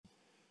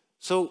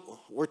So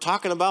we're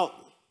talking about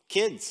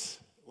kids.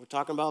 We're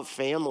talking about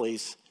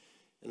families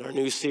in our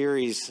new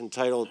series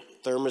entitled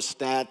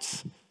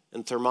Thermostats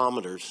and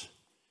Thermometers.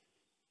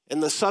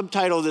 And the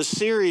subtitle of this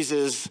series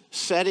is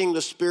Setting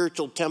the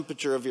Spiritual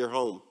Temperature of Your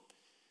Home.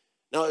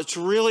 Now, it's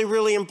really,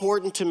 really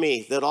important to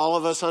me that all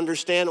of us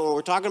understand when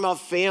we're talking about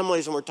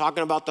families and we're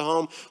talking about the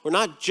home, we're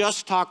not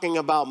just talking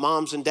about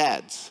moms and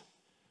dads.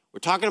 We're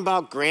talking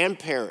about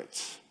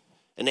grandparents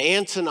and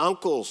aunts and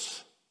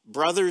uncles,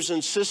 brothers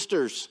and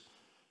sisters.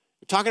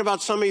 We're talking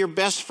about some of your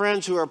best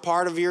friends who are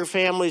part of your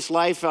family's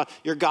life,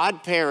 your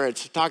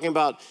godparents. We're talking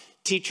about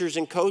teachers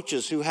and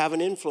coaches who have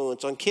an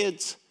influence on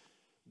kids,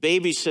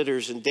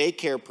 babysitters and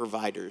daycare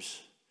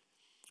providers.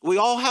 We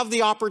all have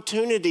the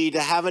opportunity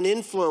to have an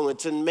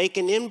influence and make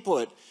an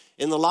input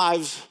in the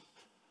lives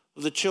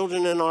of the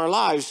children in our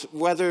lives,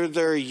 whether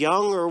they're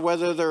young or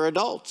whether they're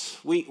adults.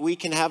 We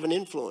can have an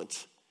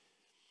influence.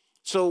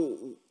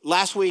 So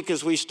last week,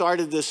 as we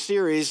started this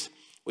series,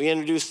 we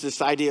introduced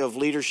this idea of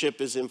leadership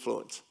as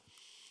influence.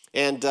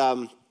 And,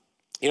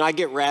 I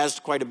get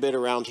razzed quite a bit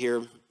around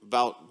here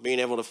about being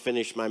able to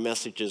finish my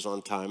messages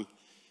on time.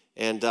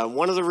 And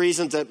one of the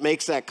reasons that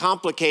makes that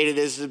complicated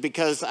is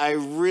because I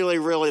really,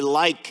 really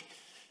like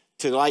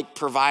to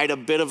provide a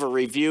bit of a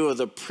review of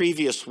the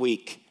previous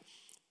week,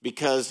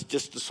 because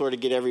just to sort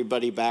of get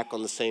everybody back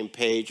on the same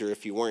page, or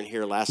if you weren't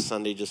here last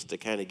Sunday, just to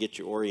kind of get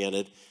you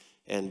oriented.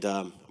 And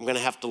I'm going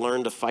to have to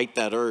learn to fight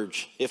that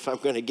urge if I'm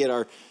going to get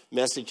our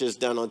messages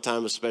done on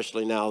time,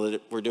 especially now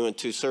that we're doing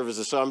 2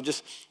 services. So I'm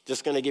just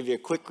going to give you a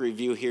quick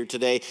review here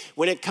today.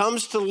 When it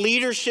comes to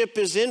leadership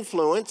as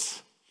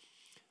influence,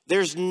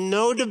 there's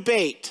no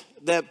debate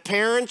that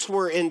parents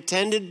were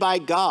intended by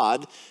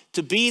God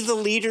to be the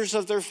leaders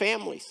of their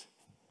families,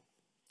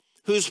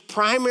 whose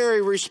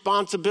primary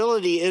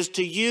responsibility is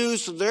to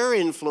use their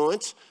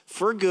influence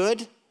for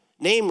good,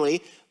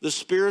 namely the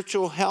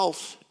spiritual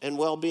health and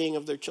well-being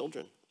of their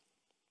children.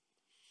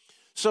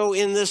 So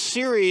in this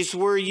series,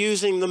 we're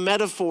using the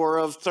metaphor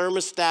of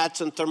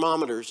thermostats and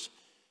thermometers,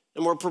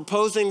 and we're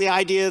proposing the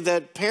idea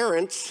that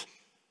parents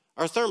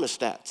are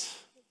thermostats.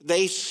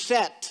 They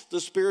set the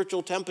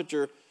spiritual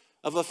temperature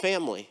of a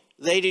family.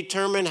 They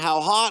determine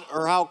how hot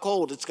or how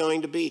cold it's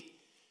going to be.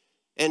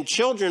 And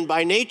children,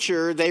 by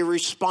nature, they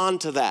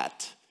respond to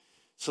that.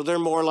 So they're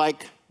more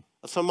like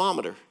a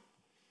thermometer.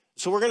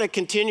 So we're going to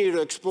continue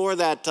to explore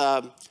that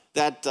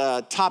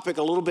topic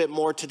a little bit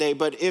more today.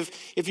 But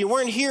if you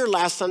weren't here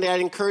last Sunday, I'd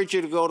encourage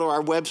you to go to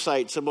our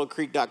website,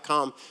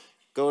 CiboloCreek.com,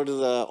 go to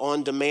the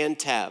On Demand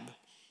tab,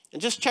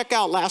 and just check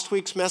out last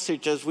week's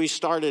message as we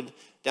started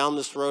down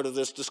this road of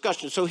this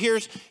discussion. So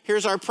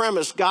here's our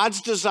premise.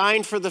 God's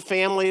design for the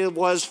family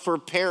was for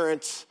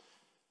parents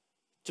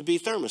to be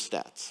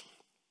thermostats,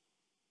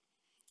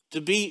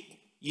 to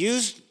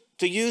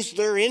use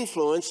their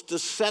influence to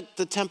set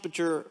the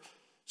temperature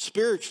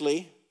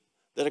spiritually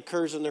that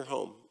occurs in their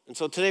home. And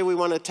so today we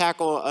want to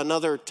tackle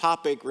another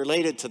topic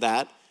related to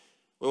that.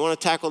 We want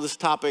to tackle this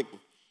topic,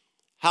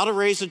 how to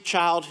raise a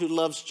child who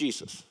loves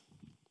Jesus.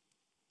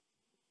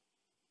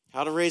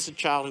 How to raise a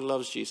child who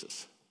loves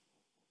Jesus.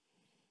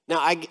 Now,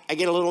 I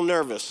get a little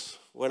nervous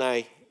when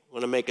I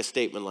make a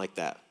statement like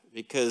that,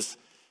 because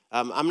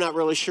I'm not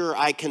really sure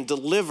I can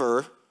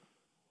deliver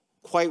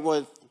quite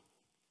what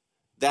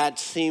that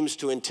seems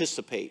to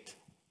anticipate.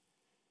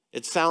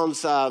 It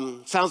sounds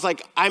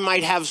like I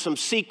might have some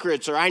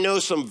secrets, or I know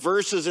some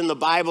verses in the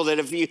Bible that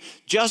if you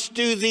just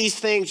do these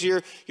things,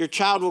 your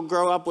child will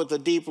grow up with a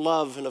deep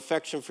love and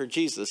affection for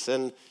Jesus,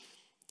 and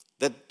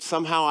that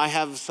somehow I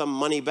have some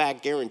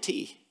money-back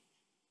guarantee.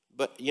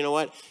 But you know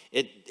what?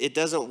 It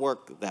doesn't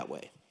work that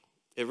way.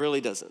 It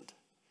really doesn't.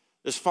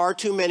 There's far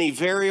too many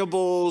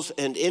variables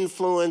and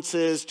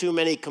influences, too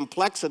many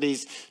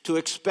complexities to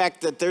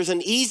expect that there's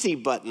an easy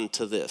button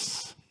to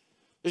this.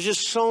 There's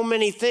just so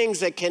many things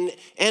that can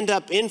end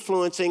up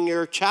influencing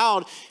your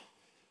child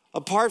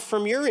apart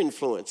from your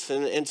influence.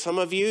 And some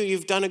of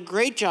you've done a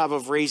great job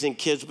of raising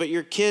kids, but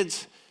your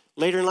kids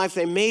later in life,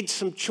 they made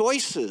some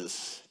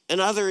choices,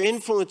 and other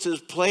influences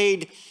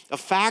played a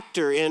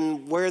factor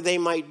in where they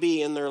might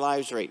be in their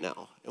lives right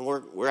now. And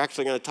we're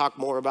actually going to talk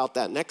more about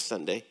that next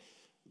Sunday.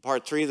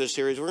 Part 3 of the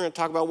series, we're going to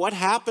talk about what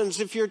happens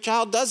if your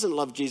child doesn't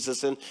love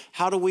Jesus, and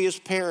how do we as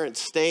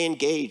parents stay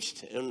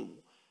engaged and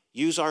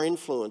use our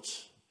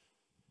influence.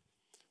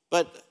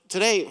 But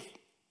today,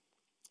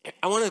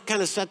 I want to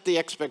kind of set the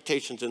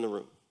expectations in the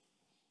room.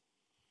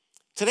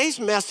 Today's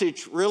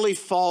message really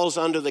falls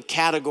under the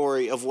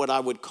category of what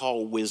I would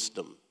call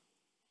wisdom.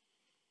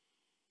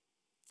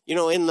 You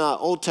know, in the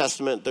Old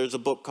Testament, there's a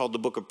book called the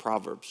Book of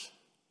Proverbs,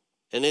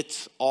 and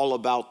it's all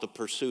about the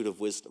pursuit of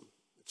wisdom.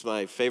 It's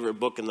my favorite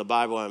book in the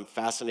Bible. I'm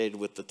fascinated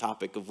with the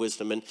topic of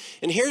wisdom. And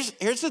here's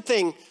the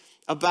thing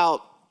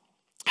about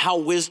how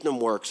wisdom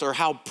works, or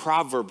how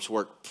Proverbs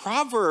work.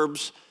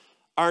 Proverbs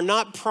are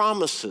not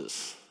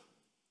promises.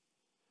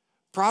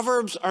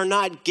 Proverbs are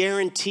not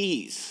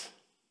guarantees.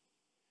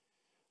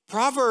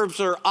 Proverbs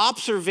are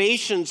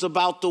observations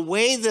about the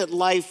way that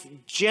life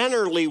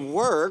generally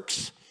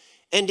works,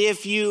 and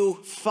if you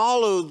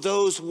follow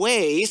those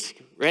ways,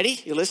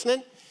 ready? You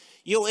listening?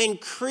 you'll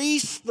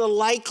increase the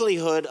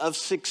likelihood of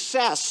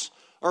success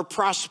or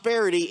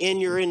prosperity in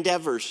your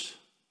endeavors.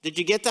 Did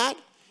you get that?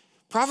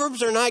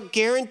 Proverbs are not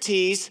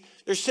guarantees.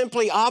 They're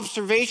simply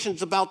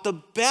observations about the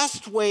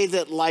best way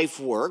that life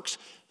works,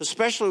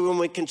 especially when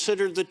we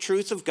consider the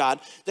truth of God,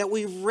 that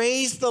we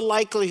raise the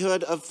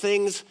likelihood of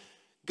things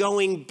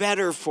going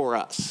better for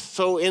us.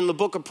 So in the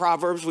book of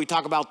Proverbs, we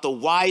talk about the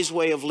wise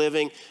way of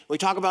living. We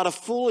talk about a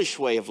foolish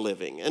way of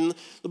living. And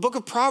the book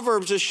of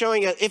Proverbs is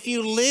showing that if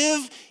you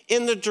live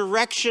in the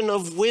direction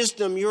of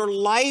wisdom, your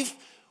life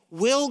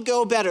will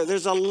go better.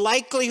 There's a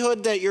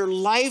likelihood that your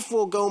life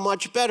will go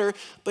much better.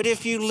 But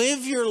if you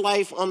live your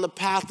life on the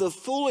path of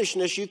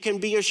foolishness, you can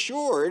be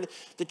assured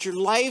that your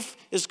life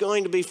is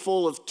going to be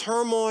full of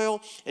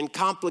turmoil and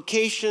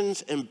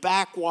complications and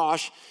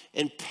backwash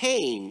and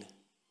pain.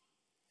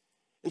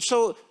 And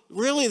so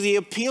really the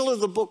appeal of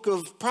the book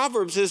of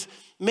Proverbs is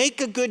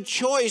make a good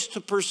choice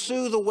to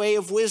pursue the way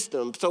of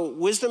wisdom. So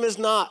wisdom is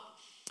not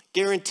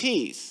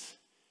guarantees.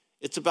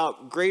 It's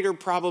about greater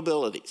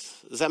probabilities.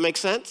 Does that make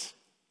sense?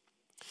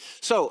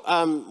 So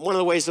one of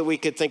the ways that we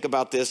could think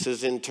about this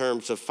is in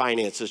terms of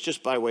finances,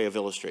 just by way of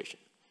illustration.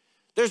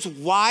 There's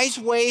wise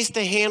ways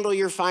to handle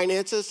your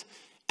finances,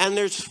 and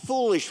there's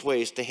foolish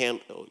ways to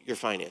handle your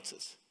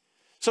finances.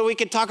 So we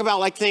could talk about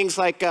like things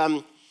like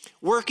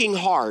working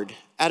hard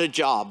at a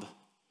job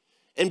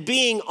and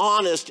being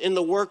honest in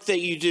the work that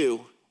you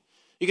do.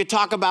 You could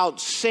talk about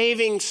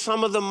saving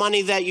some of the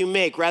money that you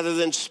make rather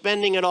than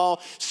spending it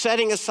all,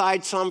 setting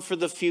aside some for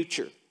the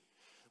future.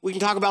 We can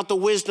talk about the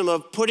wisdom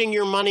of putting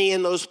your money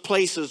in those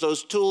places,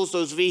 those tools,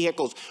 those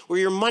vehicles, where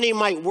your money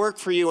might work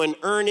for you and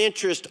earn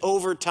interest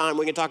over time.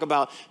 We can talk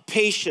about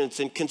patience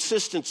and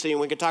consistency, and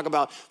we can talk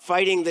about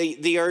fighting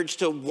the urge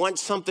to want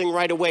something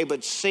right away,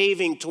 but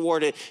saving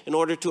toward it in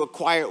order to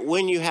acquire it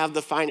when you have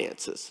the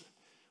finances.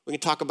 We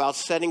can talk about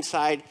setting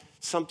aside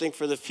something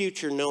for the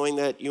future, knowing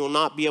that you will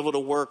not be able to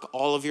work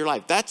all of your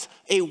life. That's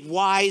a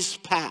wise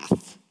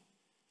path.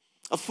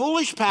 A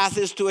foolish path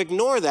is to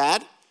ignore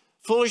that.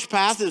 Foolish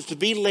path is to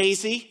be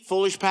lazy.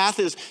 Foolish path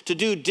is to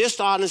do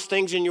dishonest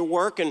things in your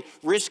work and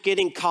risk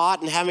getting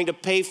caught and having to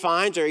pay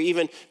fines or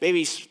even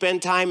maybe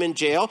spend time in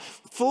jail.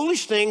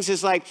 Foolish things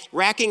is like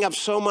racking up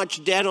so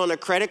much debt on a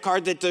credit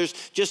card that there's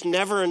just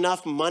never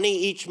enough money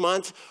each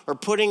month, or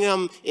putting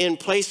them in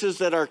places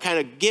that are kind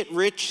of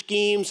get-rich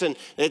schemes and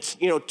it's,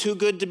 too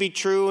good to be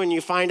true, and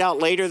you find out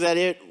later that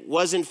it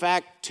was in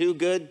fact too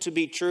good to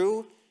be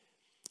true.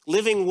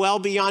 Living well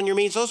beyond your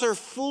means. Those are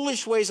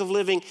foolish ways of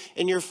living,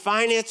 and your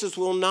finances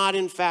will not,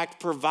 in fact,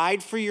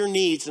 provide for your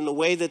needs in the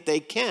way that they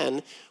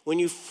can when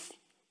you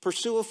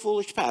pursue a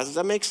foolish path. Does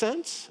that make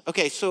sense?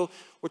 Okay, so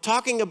we're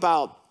talking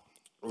about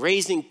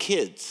raising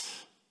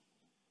kids.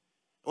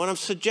 What I'm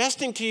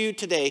suggesting to you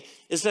today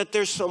is that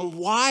there's some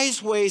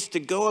wise ways to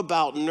go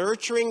about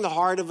nurturing the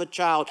heart of a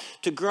child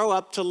to grow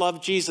up to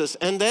love Jesus.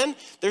 And then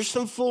there's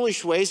some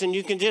foolish ways, and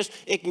you can just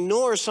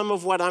ignore some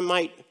of what I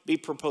might be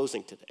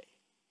proposing today.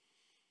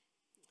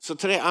 So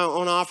today I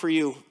want to offer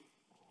you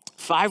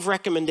 5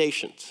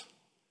 recommendations.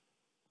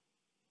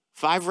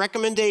 5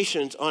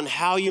 recommendations on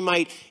how you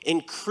might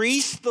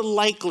increase the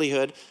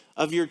likelihood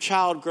of your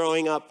child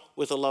growing up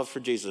with a love for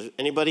Jesus.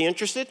 Anybody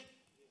interested?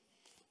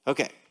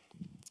 Okay.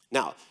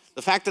 Now,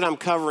 the fact that I'm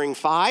covering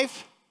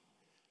 5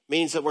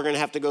 means that we're going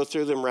to have to go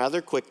through them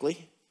rather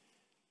quickly.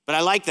 But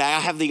I like that. I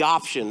have the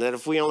option that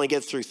if we only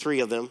get through 3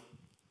 of them,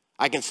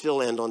 I can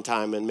still end on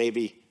time and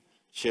maybe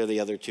share the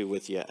other 2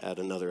 with you at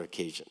another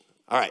occasion.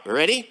 All right,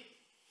 ready?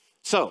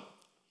 So,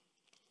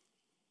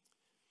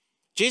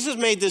 Jesus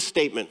made this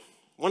statement,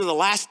 one of the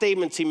last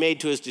statements he made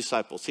to his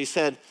disciples. He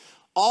said,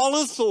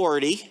 "All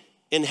authority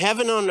in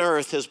heaven and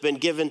earth has been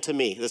given to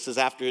me." This is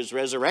after his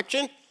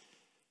resurrection.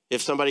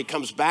 If somebody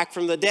comes back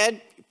from the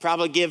dead, you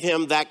probably give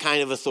him that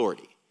kind of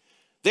authority.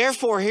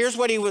 Therefore, here's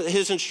what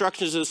his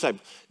instructions to the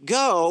disciples.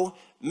 Go,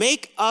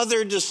 make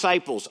other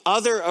disciples,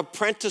 other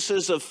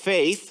apprentices of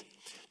faith.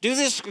 Do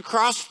this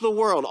across the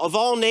world, of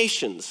all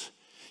nations.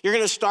 You're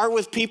going to start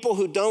with people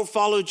who don't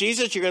follow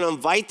Jesus. You're going to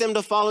invite them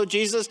to follow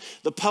Jesus.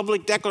 The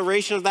public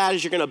declaration of that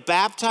is you're going to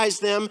baptize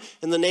them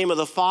in the name of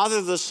the Father,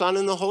 the Son,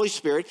 and the Holy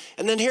Spirit.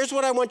 And then here's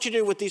what I want you to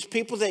do with these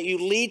people that you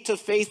lead to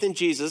faith in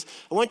Jesus.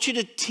 I want you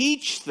to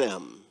teach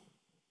them.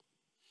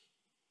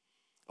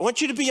 I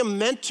want you to be a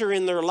mentor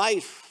in their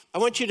life. I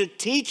want you to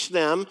teach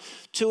them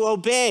to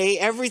obey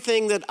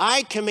everything that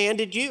I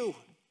commanded you.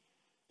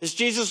 As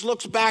Jesus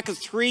looks back at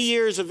 3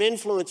 years of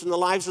influence in the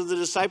lives of the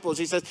disciples,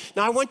 he says,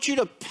 now I want you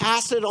to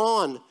pass it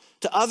on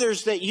to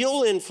others that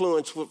you'll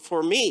influence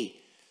for me.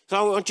 So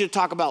I want you to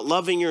talk about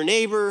loving your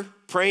neighbor,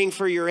 praying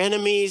for your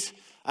enemies,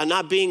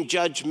 not being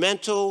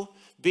judgmental,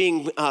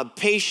 being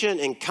patient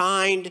and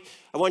kind.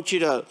 I want you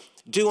to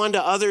do unto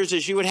others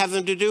as you would have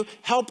them to do.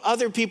 Help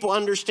other people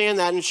understand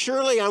that. And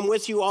surely I'm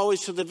with you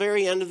always to the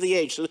very end of the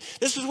age. So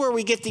this is where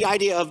we get the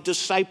idea of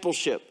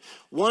discipleship.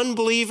 One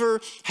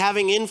believer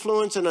having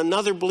influence in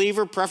another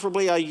believer,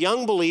 preferably a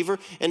young believer,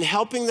 and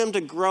helping them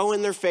to grow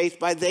in their faith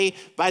by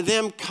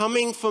them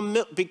becoming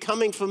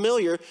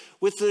familiar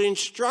with the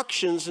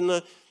instructions and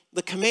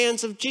the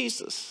commands of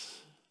Jesus.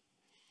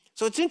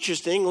 So it's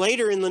interesting,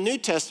 later in the New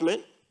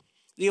Testament,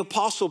 the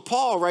Apostle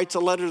Paul writes a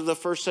letter to the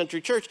first century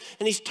church,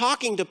 and he's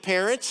talking to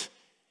parents,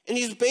 and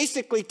he's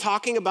basically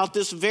talking about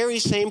this very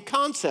same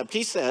concept.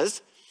 He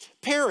says,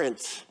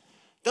 parents,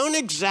 don't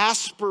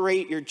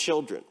exasperate your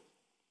children.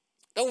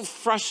 Don't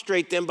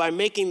frustrate them by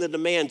making the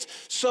demands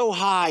so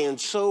high and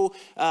so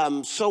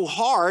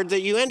hard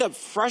that you end up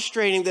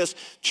frustrating this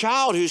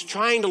child who's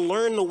trying to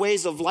learn the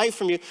ways of life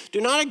from you.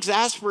 Do not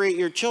exasperate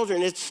your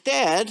children.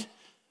 Instead,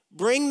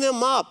 bring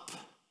them up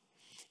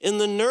in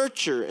the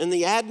nurture and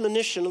the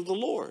admonition of the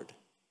Lord.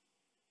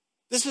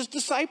 This is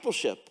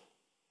discipleship,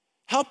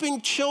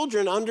 helping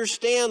children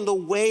understand the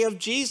way of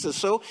Jesus.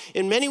 So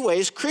in many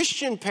ways,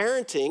 Christian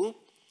parenting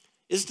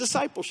is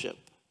discipleship.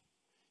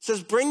 It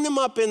says, bring them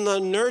up in the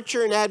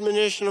nurture and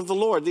admonition of the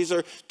Lord. These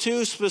are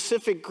two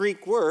specific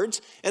Greek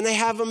words, and they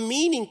have a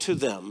meaning to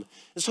them.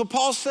 And so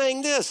Paul's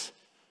saying this,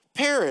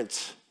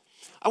 parents,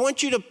 I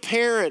want you to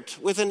parent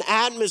with an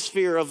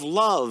atmosphere of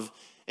love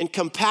and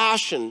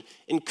compassion,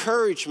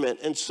 encouragement,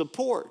 and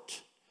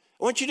support.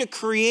 I want you to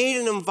create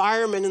an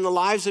environment in the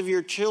lives of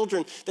your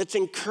children that's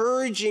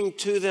encouraging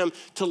to them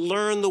to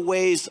learn the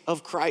ways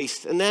of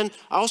Christ. And then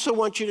I also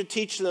want you to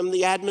teach them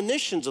the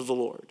admonitions of the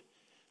Lord.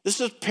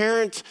 This is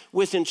parents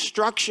with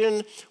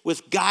instruction,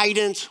 with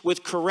guidance,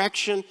 with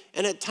correction,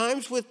 and at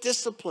times with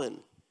discipline,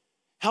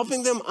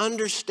 helping them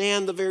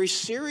understand the very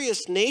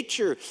serious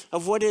nature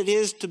of what it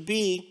is to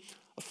be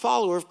a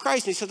follower of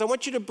Christ. And he says, I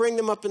want you to bring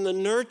them up in the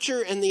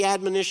nurture and the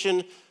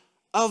admonition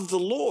of the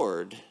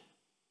Lord.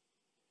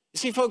 You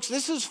see, folks,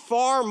 this is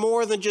far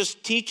more than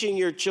just teaching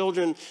your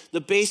children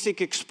the basic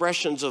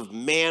expressions of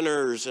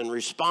manners and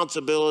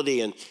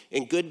responsibility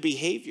and good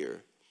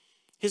behavior.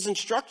 His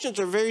instructions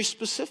are very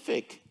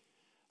specific.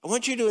 I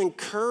want you to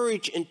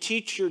encourage and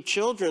teach your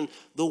children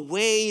the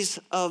ways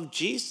of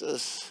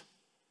Jesus.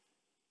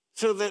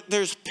 So that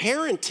there's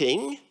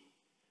parenting.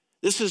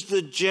 This is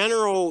the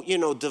general,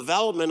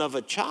 development of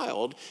a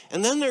child.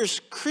 And then there's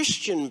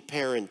Christian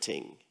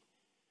parenting.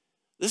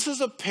 This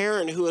is a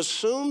parent who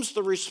assumes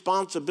the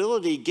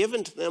responsibility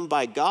given to them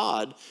by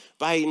God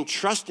by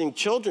entrusting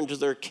children to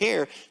their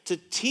care to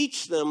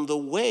teach them the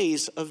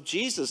ways of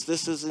Jesus.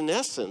 This is, in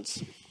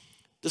essence,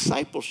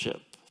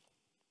 discipleship.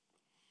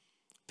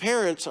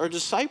 Parents are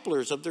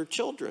disciplers of their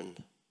children.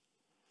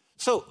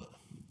 So,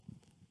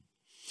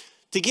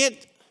 to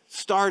get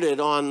started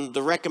on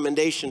the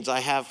recommendations I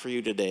have for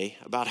you today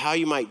about how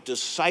you might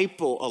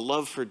disciple a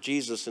love for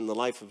Jesus in the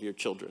life of your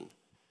children,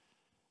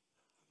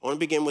 I want to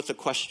begin with a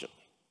question.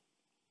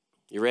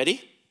 You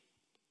ready?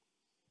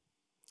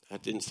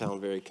 That didn't sound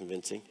very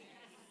convincing.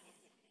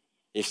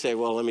 You say,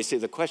 well, let me see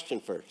the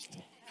question first.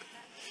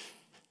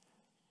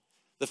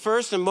 The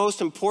first and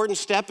most important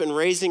step in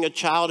raising a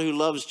child who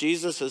loves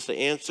Jesus is to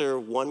answer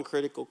one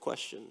critical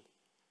question.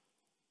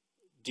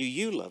 Do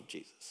you love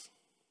Jesus?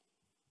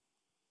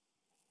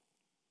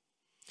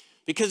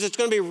 Because it's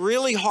going to be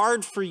really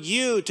hard for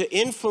you to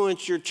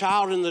influence your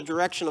child in the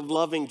direction of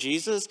loving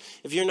Jesus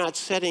if you're not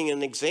setting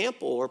an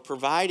example or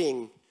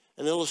providing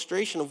an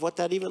illustration of what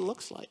that even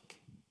looks like.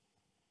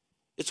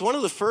 It's one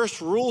of the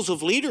first rules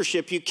of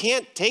leadership. You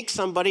can't take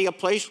somebody a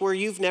place where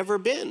you've never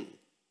been.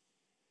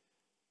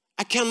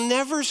 I can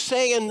never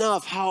say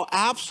enough how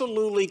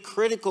absolutely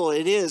critical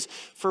it is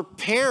for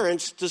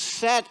parents to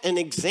set an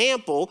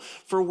example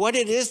for what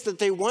it is that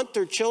they want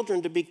their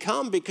children to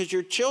become, because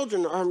your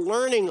children are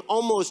learning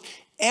almost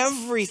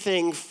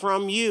everything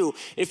from you.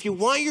 If you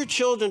want your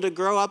children to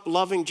grow up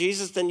loving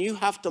Jesus, then you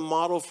have to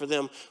model for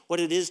them what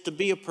it is to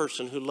be a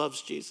person who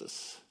loves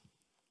Jesus.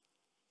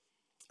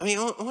 I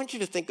want you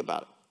to think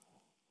about it.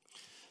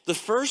 The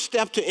first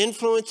step to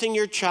influencing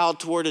your child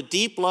toward a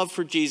deep love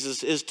for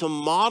Jesus is to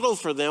model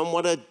for them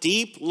what a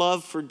deep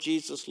love for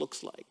Jesus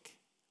looks like.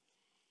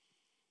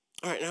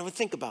 All right, now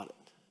think about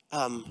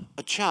it.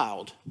 A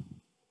child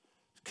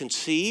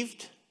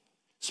conceived,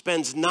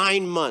 spends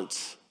 9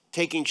 months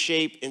taking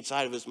shape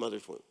inside of his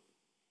mother's womb.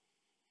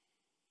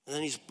 And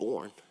then he's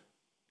born.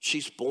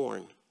 She's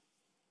born.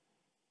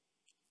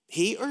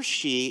 He or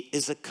she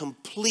is a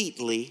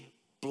completely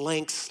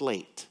blank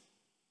slate.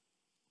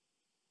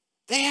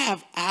 They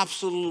have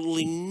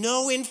absolutely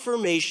no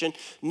information,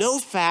 no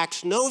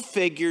facts, no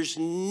figures,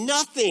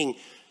 nothing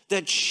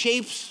that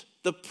shapes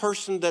the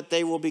person that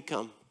they will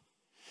become.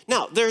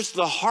 Now, there's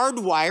the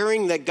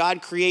hardwiring that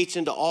God creates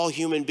into all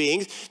human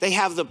beings. They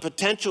have the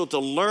potential to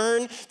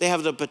learn. They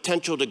have the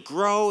potential to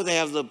grow. They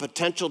have the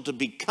potential to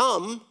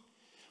become.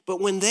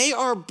 But when they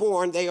are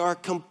born, they are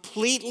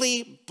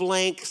completely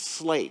blank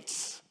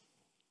slates.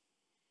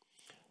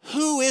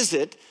 Who is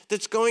it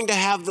that's going to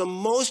have the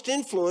most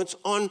influence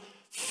on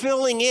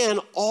filling in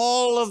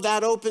all of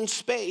that open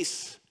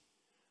space?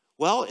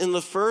 Well, in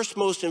the first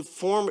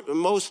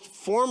most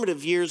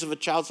formative years of a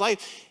child's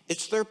life,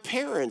 it's their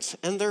parents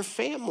and their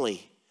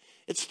family.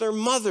 It's their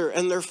mother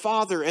and their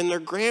father and their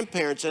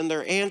grandparents and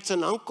their aunts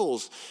and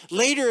uncles.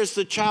 Later, as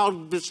the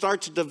child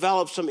starts to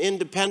develop some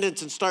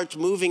independence and starts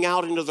moving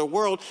out into the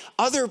world,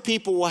 other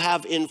people will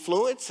have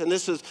influence. And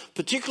this is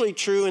particularly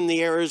true in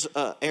the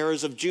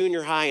eras of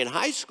junior high and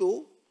high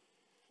school.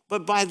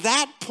 But by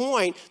that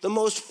point, the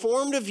most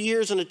formative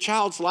years in a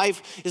child's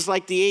life is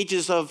like the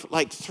ages of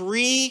like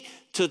 3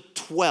 to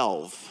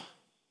 12.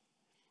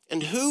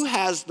 And who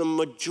has the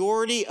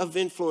majority of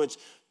influence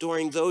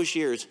during those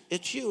years?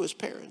 It's you as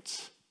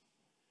parents.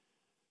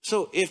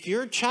 So if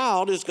your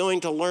child is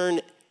going to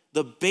learn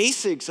the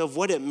basics of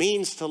what it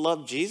means to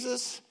love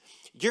Jesus,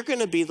 you're going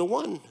to be the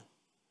one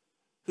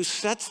who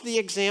sets the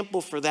example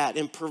for that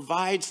and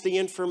provides the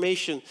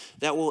information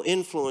that will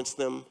influence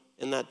them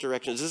in that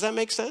direction. Does that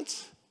make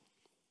sense?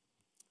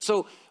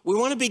 So we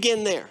want to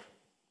begin there.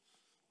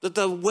 That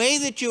the way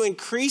that you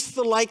increase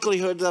the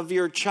likelihood of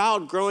your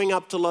child growing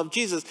up to love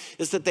Jesus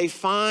is that they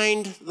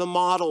find the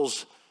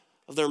models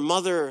of their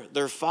mother,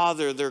 their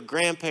father, their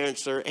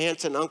grandparents, their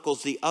aunts and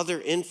uncles, the other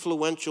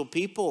influential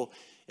people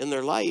in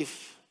their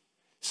life,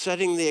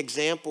 setting the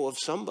example of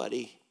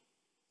somebody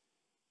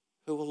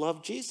who will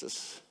love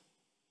Jesus.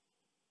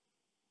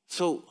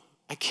 So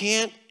I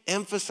can't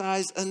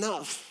emphasize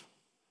enough.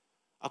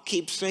 I'll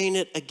keep saying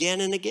it again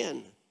and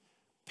again.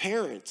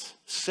 Parents,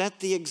 set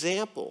the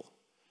example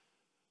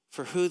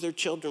for who their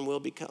children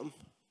will become.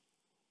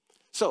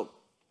 So,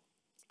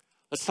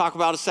 let's talk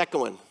about a second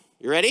one.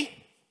 You ready?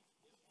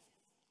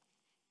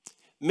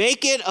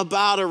 Make it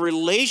about a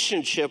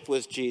relationship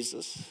with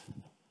Jesus,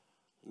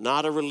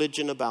 not a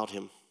religion about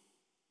him.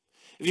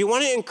 If you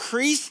want to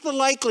increase the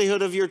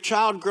likelihood of your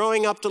child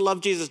growing up to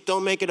love Jesus,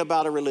 don't make it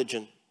about a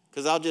religion.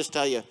 Because I'll just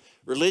tell you,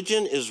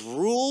 religion is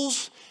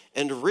rules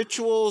and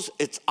rituals,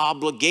 it's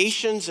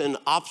obligations and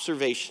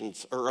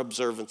observations or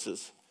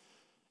observances.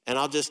 And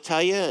I'll just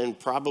tell you, and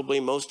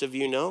probably most of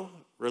you know,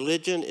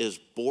 religion is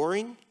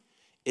boring,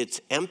 it's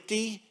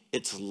empty,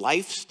 it's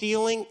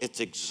life-stealing,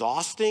 it's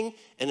exhausting,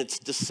 and it's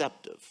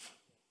deceptive.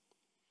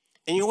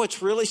 And you know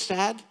what's really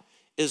sad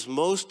is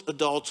most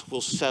adults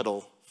will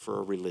settle for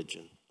a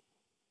religion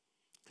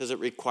because it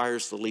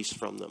requires the least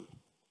from them.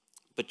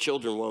 But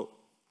children won't.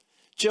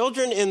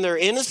 Children, in their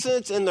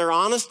innocence and their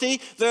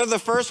honesty, they're the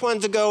first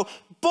ones to go,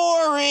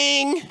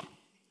 boring.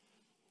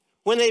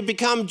 When they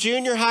become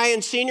junior high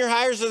and senior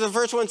hires, they're the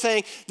first ones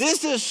saying,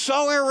 this is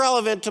so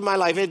irrelevant to my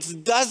life.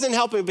 It doesn't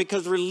help me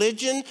because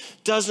religion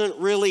doesn't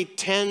really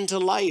tend to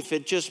life.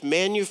 It just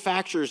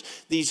manufactures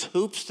these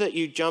hoops that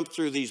you jump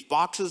through, these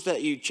boxes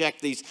that you check,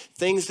 these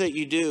things that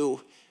you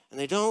do, and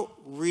they don't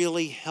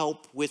really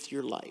help with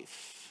your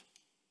life.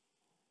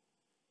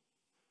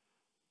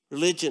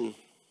 Religion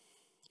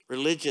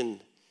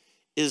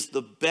is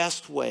the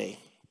best way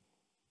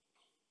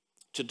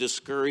to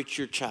discourage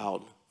your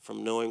child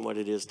from knowing what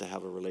it is to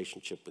have a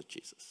relationship with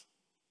Jesus,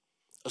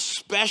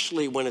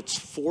 especially when it's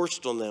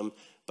forced on them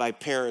by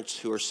parents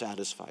who are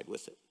satisfied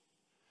with it.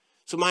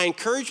 So my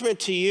encouragement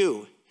to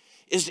you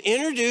is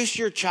introduce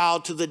your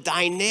child to the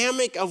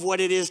dynamic of what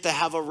it is to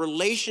have a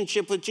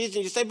relationship with Jesus.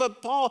 And you say,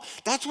 but Paul,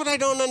 that's what I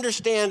don't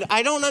understand.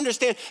 I don't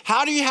understand.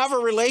 How do you have a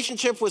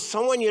relationship with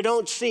someone you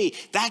don't see?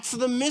 That's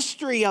the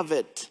mystery of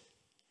it.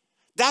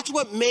 That's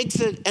what makes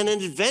it an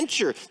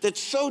adventure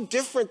that's so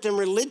different than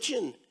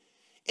religion.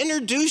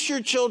 Introduce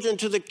your children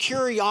to the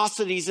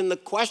curiosities and the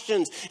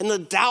questions and the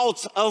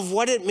doubts of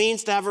what it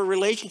means to have a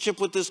relationship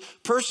with this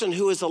person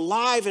who is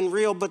alive and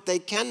real, but they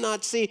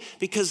cannot see,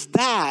 because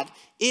that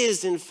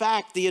is, in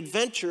fact, the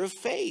adventure of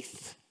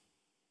faith.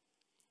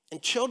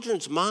 And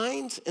children's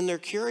minds and their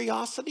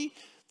curiosity,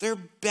 they're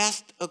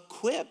best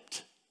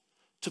equipped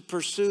to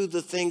pursue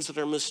the things that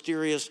are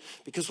mysterious,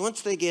 because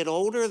once they get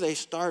older, they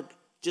start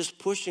just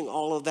pushing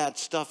all of that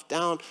stuff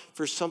down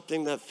for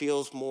something that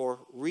feels more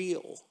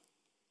real.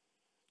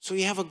 So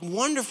you have a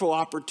wonderful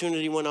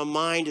opportunity when a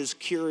mind is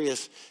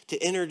curious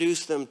to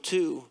introduce them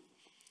to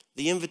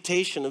the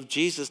invitation of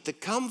Jesus to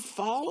come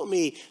follow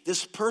me,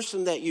 this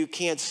person that you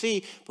can't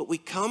see, but we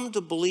come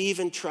to believe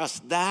and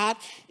trust. That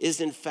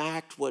is, in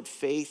fact, what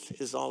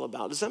faith is all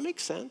about. Does that make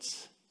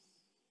sense?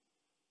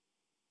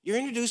 You're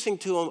introducing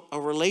to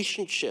a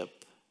relationship.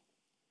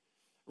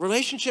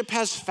 Relationship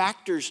has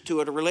factors to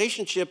it. A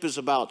relationship is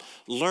about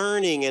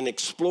learning and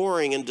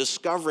exploring and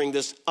discovering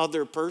this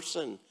other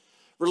person.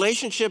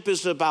 Relationship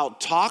is about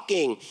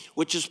talking,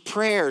 which is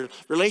prayer.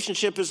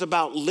 Relationship is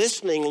about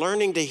listening,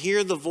 learning to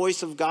hear the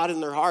voice of God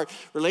in their heart.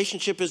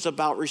 Relationship is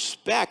about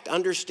respect,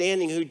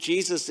 understanding who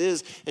Jesus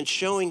is and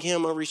showing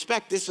him a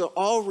respect. These are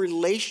all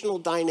relational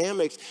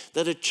dynamics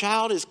that a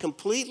child is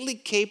completely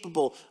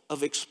capable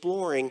of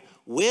exploring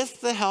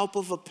with the help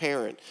of a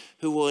parent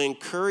who will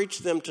encourage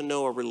them to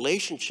know a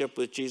relationship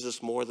with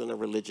Jesus more than a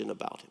religion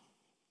about him.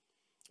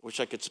 Wish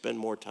I could spend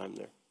more time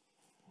there.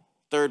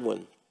 Third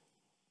one.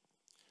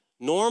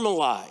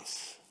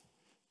 Normalize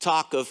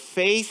talk of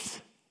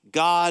faith,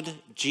 God,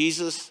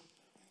 Jesus,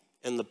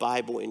 and the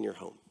Bible in your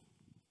home.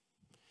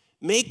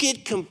 Make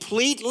it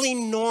completely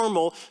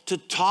normal to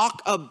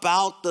talk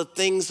about the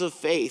things of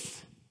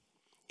faith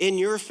in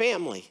your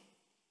family.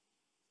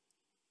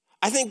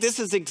 I think this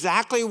is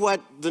exactly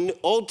what the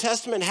Old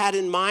Testament had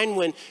in mind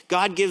when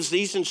God gives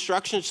these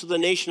instructions to the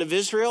nation of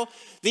Israel.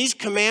 These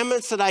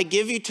commandments that I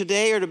give you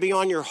today are to be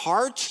on your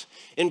hearts.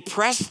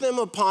 Impress them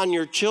upon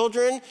your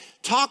children.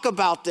 Talk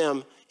about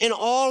them in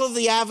all of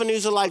the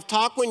avenues of life.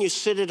 Talk when you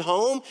sit at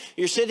home.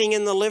 You're sitting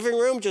in the living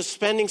room, just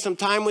spending some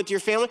time with your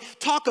family.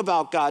 Talk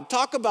about God.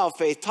 Talk about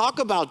faith. Talk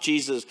about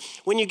Jesus.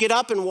 When you get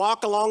up and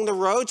walk along the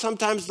road,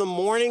 sometimes the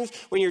mornings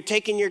when you're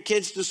taking your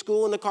kids to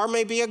school in the car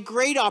may be a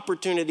great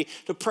opportunity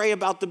to pray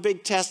about the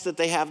big test that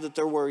they have that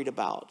they're worried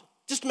about.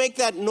 Just make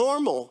that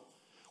normal.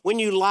 When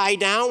you lie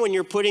down, when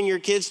you're putting your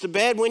kids to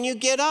bed, when you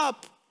get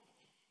up.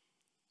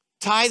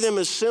 Tie them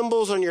as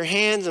symbols on your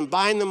hands and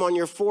bind them on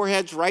your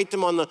foreheads. Write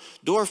them on the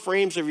door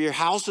frames of your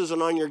houses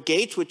and on your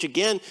gates, which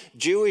again,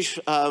 Jewish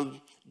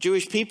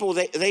people,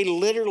 they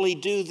literally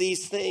do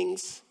these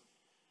things.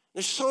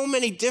 There's so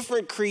many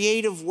different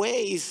creative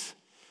ways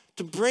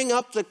to bring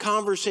up the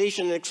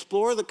conversation and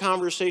explore the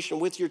conversation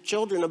with your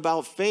children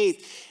about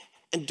faith.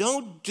 And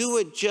don't do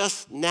it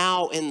just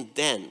now and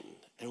then.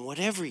 And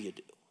whatever you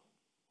do,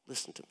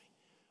 listen to me,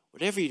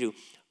 whatever you do,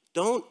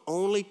 don't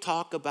only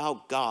talk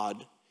about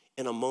God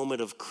in a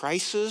moment of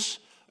crisis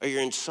or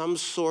you're in some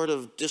sort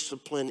of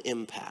discipline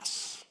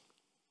impasse.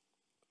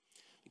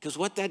 Because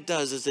what that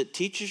does is it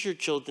teaches your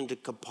children to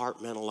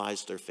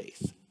compartmentalize their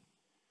faith.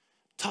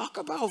 Talk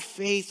about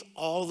faith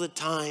all the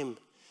time.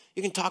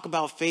 You can talk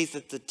about faith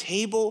at the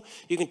table.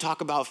 You can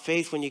talk about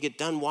faith when you get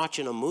done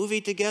watching a movie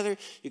together.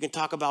 You can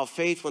talk about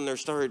faith when they're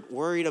started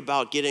worried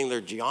about getting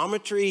their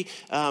geometry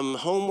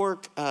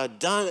homework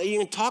done. You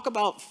can talk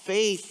about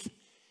faith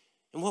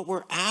and what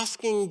we're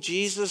asking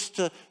Jesus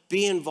to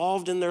be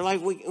involved in their life.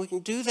 We can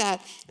do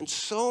that in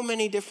so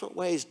many different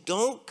ways.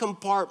 Don't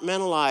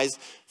compartmentalize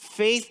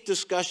faith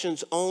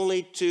discussions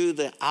only to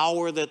the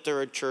hour that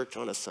they're at church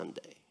on a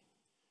Sunday.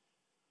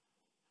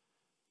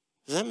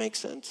 Does that make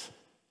sense?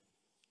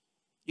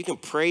 You can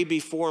pray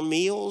before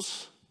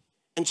meals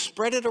and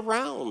spread it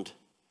around.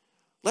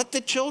 Let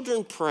the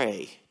children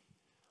pray.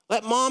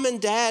 Let mom and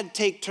dad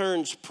take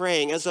turns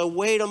praying as a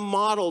way to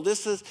model.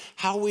 This is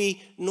how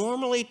we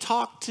normally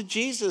talk to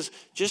Jesus,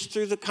 just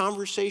through the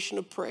conversation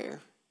of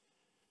prayer.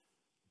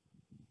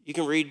 You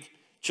can read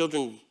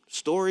children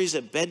stories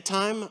at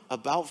bedtime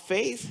about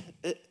faith.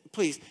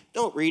 Please,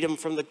 don't read them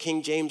from the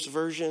King James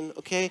Version,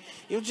 okay?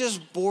 You'll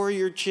just bore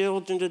your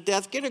children to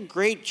death. Get a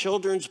great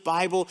children's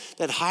Bible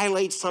that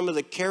highlights some of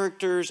the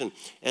characters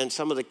and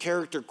some of the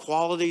character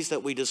qualities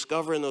that we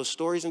discover in those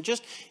stories, and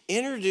just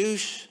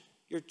introduce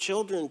your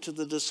children to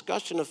the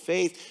discussion of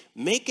faith.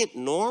 Make it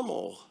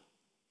normal.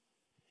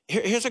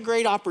 Here's a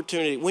great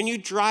opportunity. When you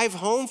drive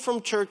home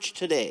from church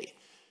today,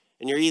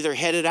 and you're either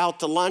headed out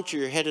to lunch or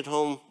you're headed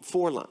home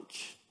for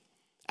lunch,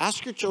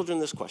 ask your children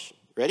this question.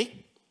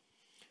 Ready?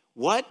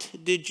 What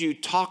did you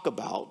talk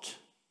about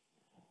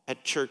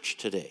at church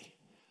today?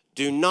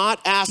 Do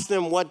not ask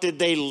them what did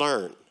they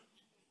learn,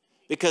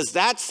 because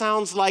that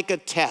sounds like a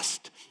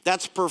test.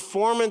 That's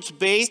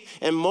performance-based,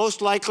 and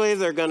most likely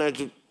they're going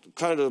to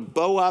kind of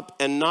bow up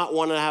and not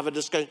want to have a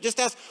discussion. Just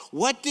ask,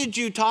 what did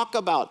you talk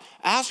about?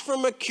 Ask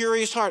from a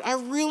curious heart. I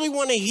really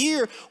want to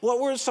hear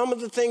what were some of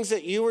the things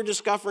that you were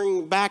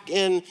discovering back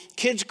in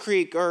Kids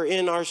Creek or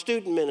in our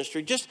student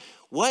ministry. Just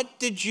what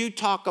did you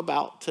talk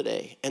about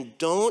today? And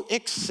don't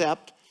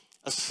accept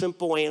a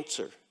simple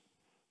answer.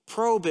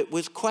 Probe it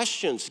with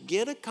questions.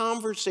 Get a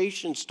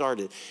conversation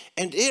started.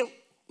 And it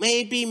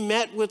may be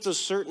met with a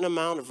certain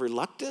amount of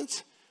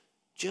reluctance.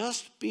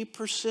 Just be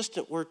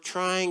persistent. We're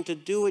trying to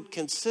do it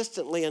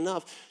consistently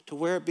enough to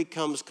where it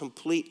becomes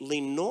completely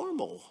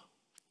normal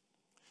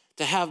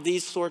to have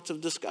these sorts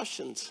of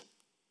discussions.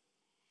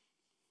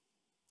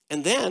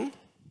 And then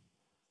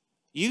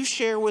you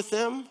share with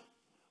them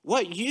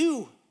what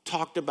you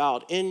talked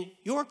about in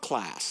your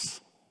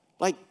class,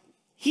 like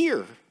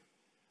here.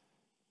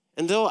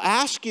 And they'll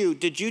ask you,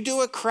 did you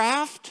do a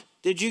craft?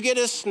 Did you get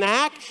a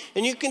snack?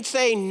 And you can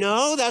say,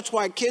 no, that's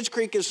why Kids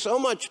Creek is so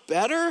much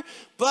better.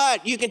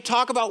 But you can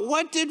talk about,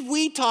 what did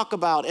we talk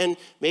about? And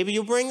maybe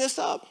you'll bring this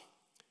up.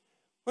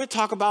 We're going to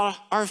talk about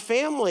our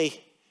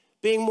family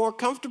being more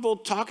comfortable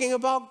talking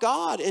about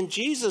God and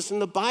Jesus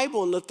and the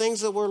Bible and the things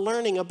that we're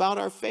learning about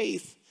our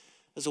faith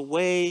as a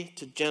way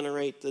to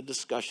generate the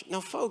discussion.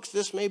 Now, folks,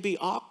 this may be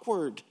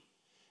awkward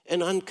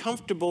and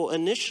uncomfortable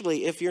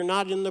initially if you're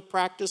not in the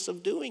practice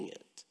of doing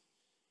it.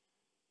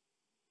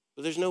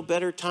 But there's no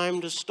better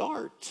time to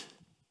start.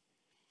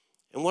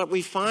 And what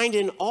we find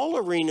in all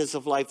arenas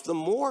of life, the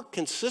more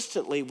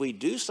consistently we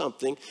do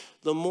something,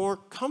 the more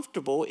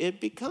comfortable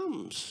it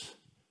becomes.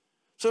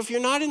 So if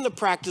you're not in the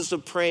practice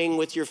of praying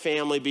with your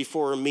family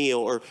before a meal,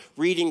 or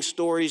reading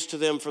stories to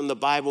them from the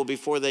Bible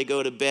before they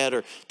go to bed,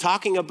 or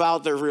talking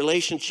about their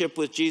relationship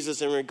with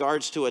Jesus in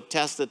regards to a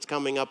test that's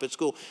coming up at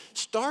school,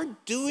 start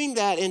doing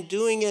that and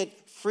doing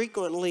it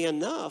frequently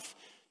enough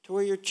to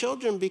where your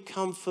children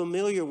become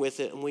familiar with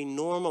it, and we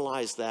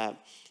normalize that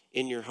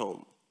in your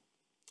home.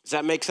 Does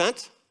that make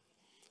sense?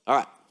 All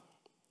right,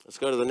 let's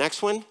go to the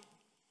next one.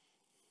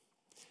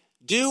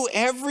 Do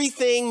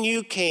everything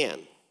you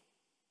can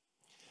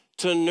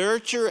to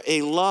nurture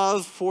a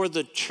love for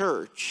the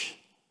church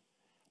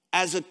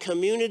as a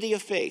community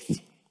of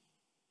faith.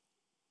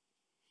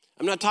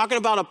 I'm not talking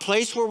about a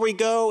place where we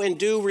go and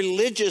do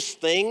religious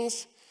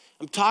things.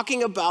 I'm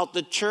talking about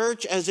the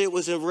church as it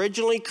was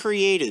originally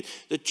created.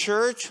 The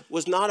church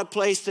was not a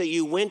place that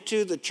you went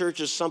to. The church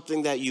is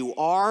something that you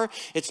are.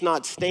 It's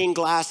not stained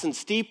glass and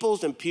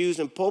steeples and pews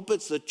and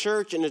pulpits. The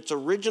church, in its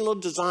original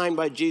design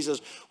by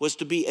Jesus, was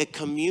to be a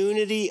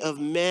community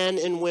of men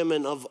and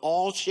women of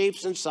all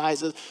shapes and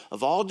sizes,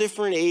 of all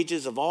different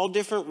ages, of all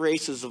different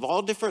races, of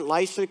all different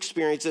life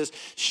experiences,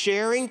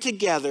 sharing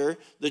together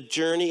the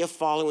journey of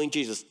following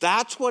Jesus.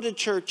 That's what a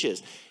church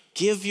is.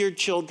 Give your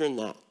children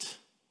that.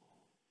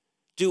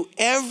 Do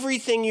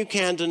everything you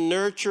can to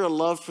nurture a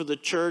love for the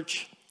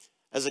church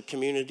as a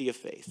community of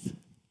faith.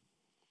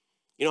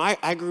 You know,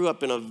 I grew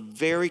up in a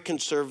very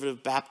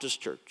conservative Baptist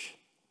church.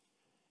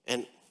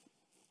 And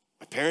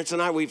my parents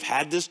and I, we've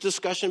had this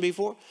discussion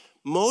before.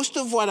 Most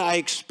of what I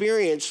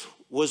experienced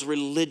was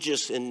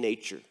religious in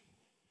nature.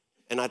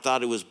 And I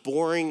thought it was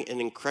boring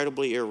and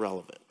incredibly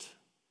irrelevant.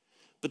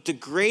 But the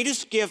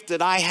greatest gift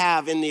that I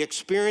have in the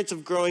experience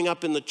of growing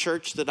up in the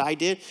church that I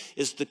did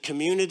is the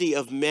community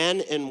of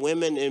men and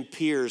women and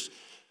peers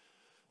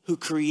who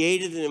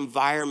created an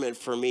environment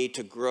for me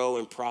to grow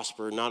and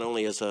prosper, not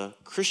only as a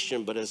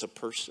Christian, but as a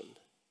person.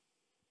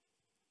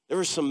 There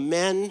were some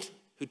men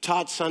who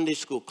taught Sunday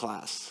school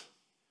class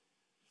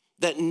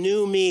that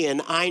knew me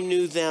and I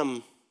knew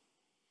them.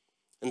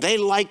 And they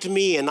liked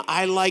me and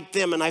I liked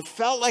them. And I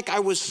felt like I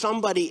was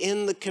somebody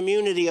in the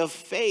community of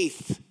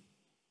faith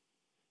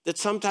that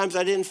sometimes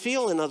I didn't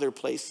feel in other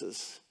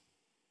places.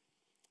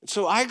 And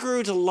so I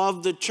grew to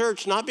love the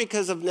church, not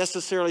because of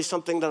necessarily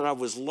something that I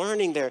was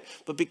learning there,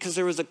 but because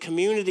there was a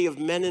community of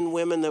men and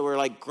women that were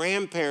like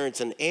grandparents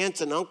and aunts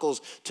and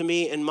uncles to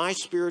me in my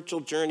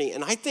spiritual journey.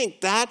 And I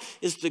think that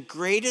is the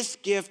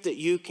greatest gift that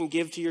you can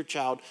give to your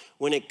child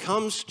when it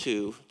comes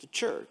to the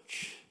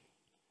church.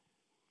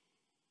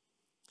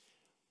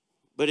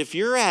 But if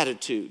your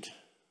attitude,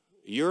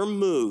 your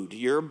mood,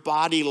 your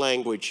body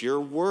language, your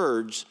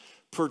words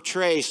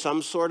portray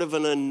some sort of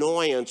an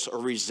annoyance or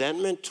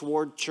resentment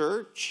toward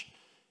church,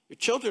 your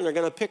children are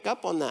going to pick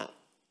up on that.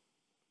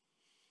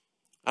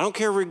 I don't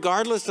care,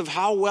 regardless of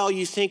how well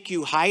you think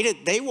you hide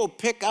it, they will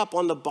pick up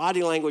on the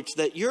body language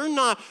that you're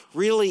not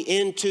really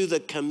into the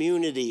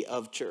community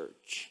of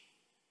church.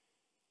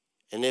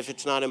 And if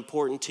it's not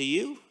important to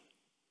you,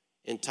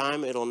 in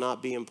time it'll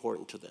not be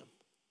important to them.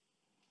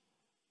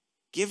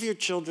 Give your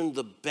children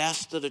the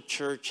best that a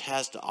church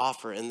has to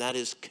offer, and that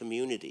is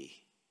community.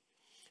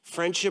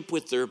 Friendship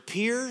with their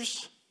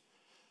peers,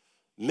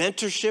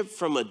 mentorship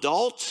from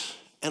adults,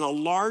 and a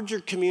larger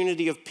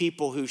community of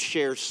people who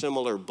share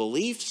similar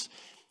beliefs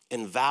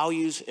and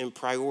values and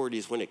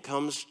priorities when it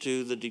comes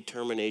to the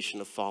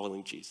determination of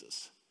following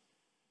Jesus.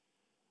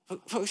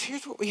 Folks,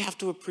 here's what we have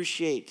to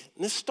appreciate.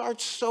 And this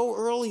starts so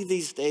early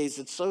these days,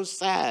 it's so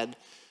sad.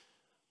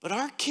 But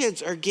our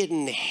kids are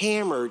getting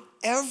hammered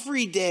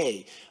every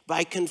day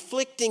by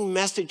conflicting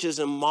messages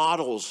and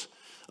models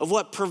of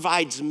what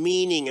provides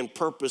meaning and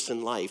purpose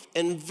in life.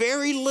 And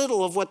very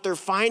little of what they're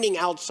finding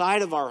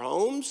outside of our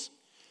homes,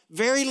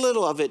 very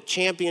little of it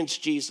champions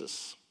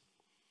Jesus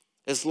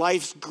as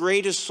life's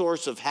greatest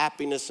source of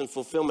happiness and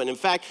fulfillment. In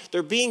fact,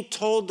 they're being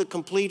told the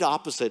complete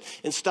opposite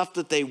in stuff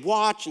that they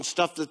watch and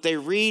stuff that they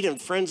read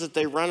and friends that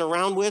they run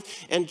around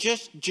with. And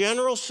just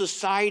general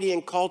society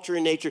and culture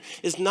and nature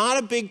is not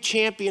a big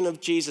champion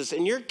of Jesus.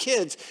 And your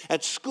kids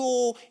at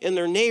school, in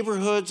their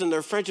neighborhoods and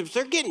their friendships,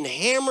 they're getting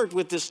hammered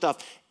with this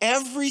stuff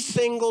every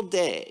single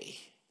day.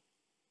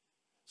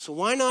 So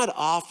why not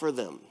offer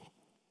them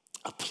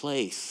a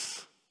place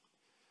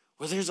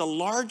where there's a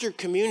larger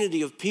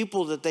community of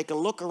people that they can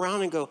look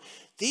around and go,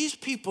 these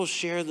people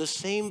share the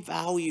same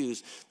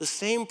values, the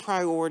same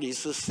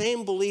priorities, the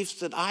same beliefs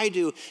that I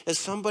do as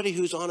somebody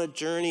who's on a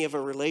journey of a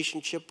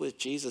relationship with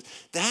Jesus.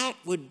 That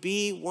would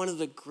be one of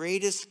the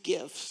greatest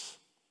gifts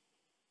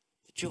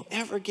that you'll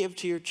ever give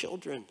to your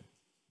children.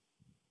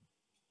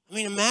 I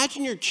mean,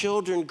 imagine your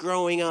children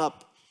growing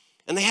up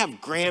and they have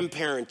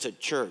grandparents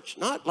at church,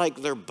 not like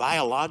their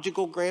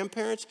biological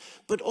grandparents,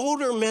 but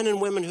older men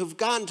and women who've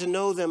gotten to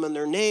know them and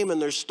their name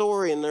and their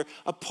story and they're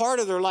a part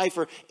of their life,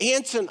 or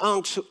aunts and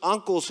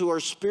uncles who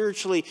are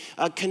spiritually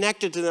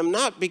connected to them,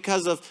 not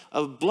because of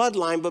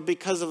bloodline, but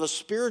because of a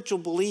spiritual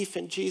belief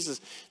in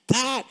Jesus.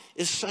 That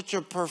is such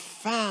a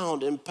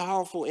profound and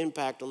powerful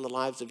impact on the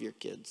lives of your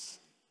kids.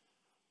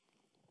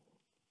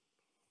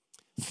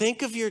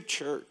 Think of your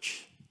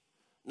church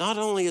not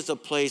only as a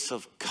place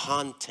of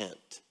content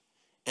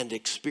and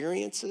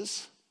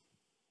experiences,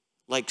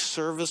 like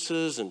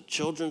services and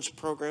children's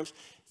programs.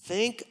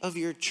 Think of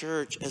your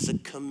church as a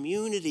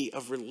community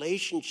of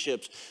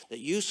relationships that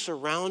you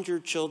surround your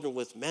children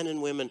with, men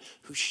and women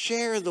who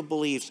share the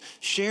beliefs,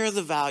 share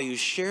the values,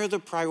 share the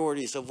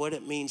priorities of what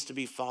it means to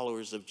be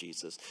followers of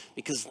Jesus.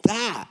 Because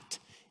that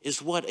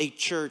is what a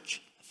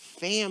church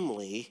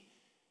family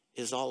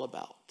is all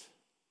about.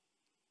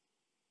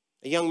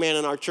 A young man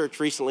in our church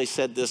recently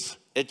said this.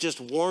 It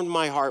just warmed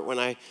my heart when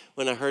I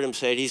heard him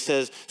say it. He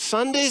says,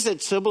 Sundays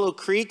at Cibolo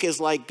Creek is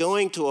like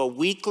going to a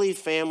weekly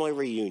family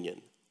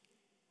reunion.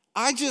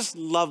 I just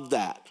love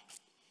that.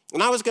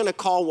 And I was going to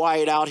call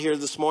Wyatt out here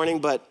this morning,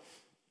 but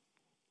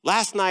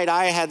Last night,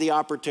 I had the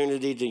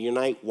opportunity to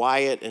unite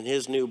Wyatt and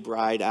his new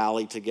bride,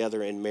 Allie,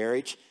 together in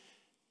marriage.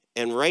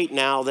 And right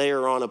now, they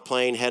are on a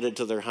plane headed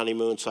to their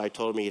honeymoon, so I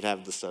told him he'd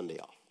have the Sunday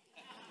off.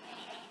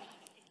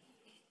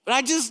 But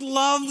I just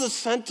love the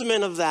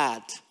sentiment of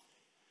that.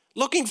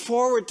 Looking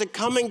forward to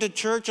coming to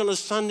church on a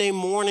Sunday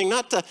morning,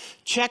 not to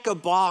check a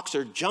box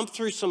or jump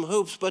through some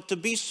hoops, but to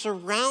be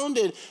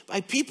surrounded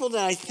by people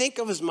that I think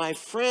of as my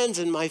friends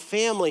and my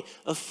family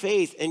of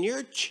faith. And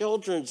your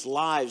children's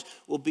lives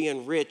will be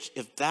enriched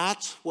if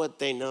that's what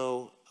they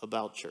know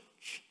about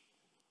church.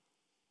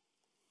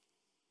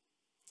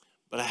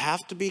 But I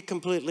have to be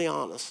completely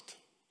honest.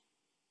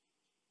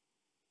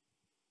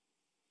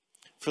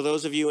 For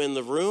those of you in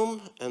the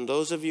room and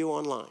those of you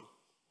online,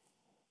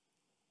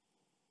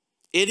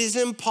 it is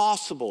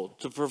impossible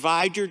to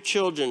provide your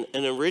children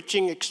an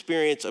enriching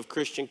experience of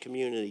Christian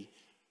community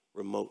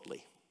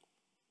remotely.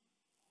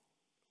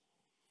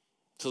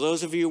 To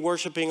those of you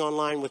worshiping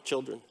online with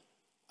children,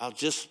 I'll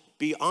just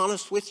be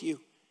honest with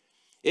you.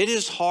 It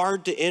is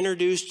hard to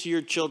introduce to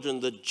your children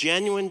the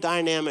genuine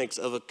dynamics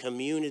of a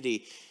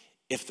community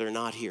if they're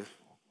not here.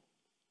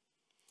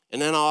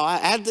 And then I'll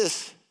add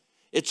this.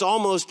 It's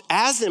almost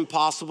as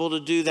impossible to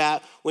do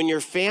that when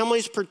your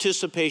family's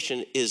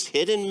participation is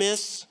hit and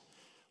miss,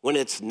 when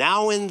it's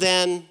now and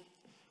then.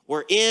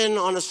 We're in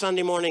on a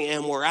Sunday morning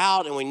and we're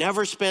out and we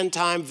never spend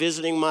time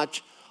visiting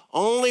much,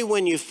 only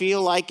when you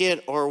feel like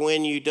it or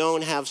when you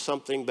don't have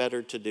something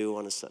better to do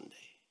on a Sunday.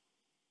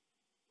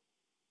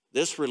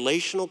 This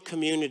relational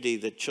community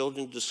that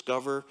children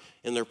discover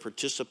in their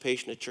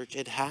participation at church,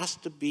 it has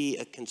to be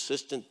a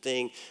consistent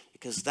thing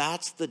because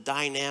that's the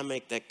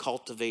dynamic that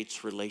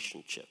cultivates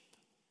relationship.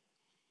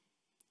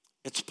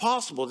 It's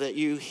possible that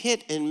you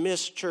hit and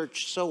miss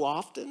church so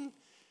often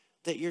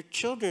that your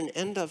children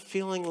end up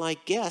feeling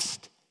like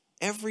guests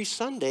every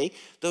Sunday,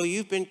 though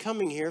you've been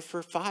coming here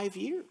for 5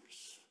 years.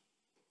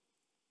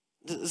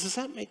 Does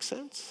that make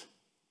sense?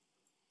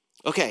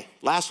 Okay,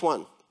 last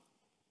one.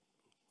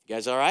 You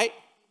guys all right?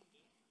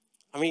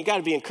 I mean, you got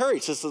to be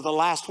encouraged. This is the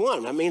last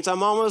one. That means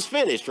I'm almost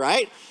finished,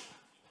 right?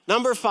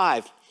 Number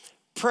 5,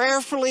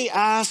 prayerfully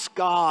ask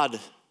God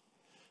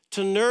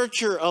to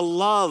nurture a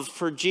love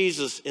for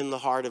Jesus in the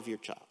heart of your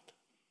child.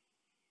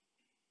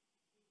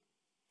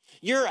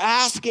 You're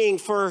asking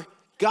for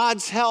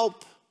God's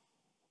help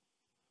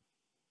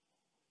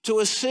to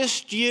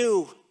assist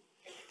you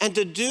and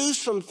to do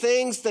some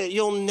things that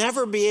you'll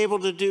never be able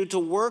to do, to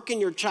work in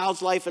your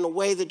child's life in a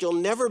way that you'll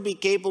never be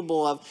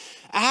capable of.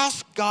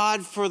 Ask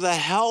God for the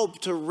help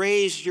to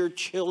raise your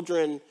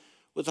children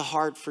with a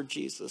heart for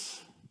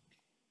Jesus.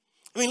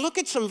 I mean, look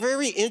at some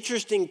very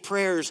interesting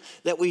prayers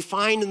that we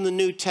find in the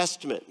New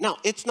Testament. Now,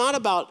 it's not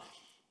about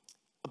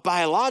a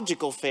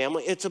biological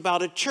family, it's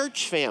about a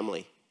church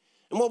family.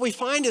 And what we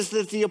find is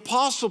that the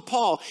Apostle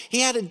Paul,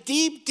 he had a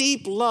deep,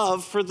 deep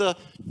love for the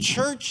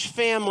church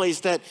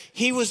families that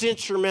he was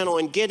instrumental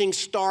in getting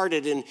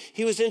started, and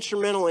he was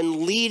instrumental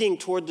in leading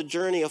toward the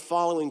journey of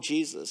following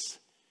Jesus.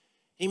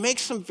 He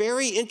makes some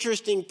very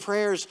interesting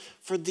prayers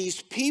for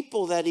these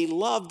people that he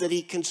loved, that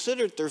he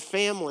considered their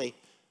family.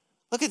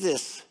 Look at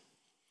this.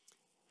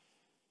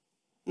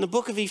 In the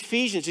book of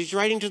Ephesians, he's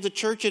writing to the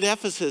church at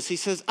Ephesus. He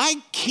says,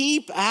 I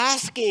keep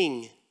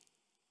asking.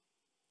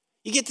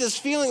 You get this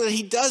feeling that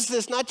he does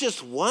this not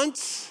just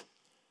once.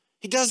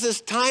 He does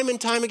this time and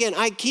time again.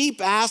 I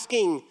keep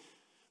asking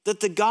that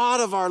the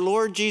God of our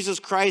Lord Jesus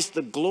Christ,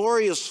 the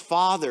glorious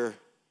Father,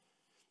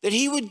 that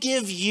he would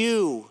give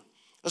you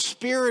a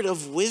spirit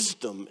of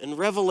wisdom and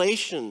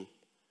revelation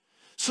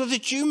so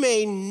that you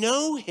may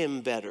know him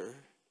better.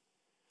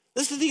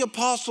 This is the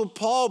Apostle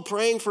Paul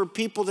praying for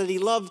people that he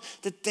loved,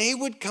 that they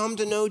would come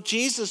to know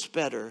Jesus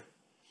better.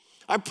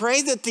 I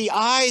pray that the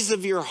eyes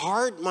of your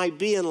heart might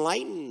be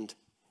enlightened,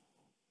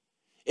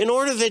 in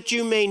order that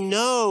you may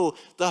know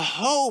the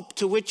hope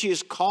to which he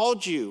has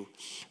called you,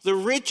 the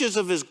riches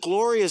of his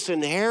glorious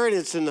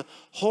inheritance in the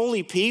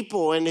holy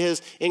people, and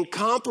his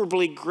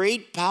incomparably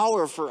great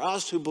power for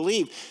us who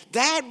believe.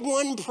 That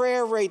one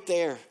prayer right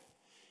there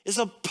is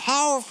a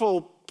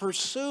powerful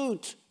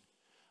pursuit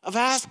of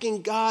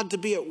asking God to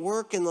be at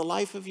work in the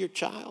life of your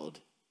child.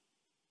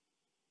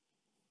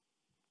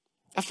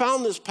 I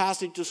found this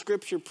passage of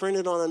scripture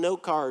printed on a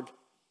note card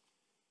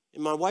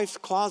in my wife's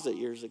closet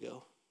years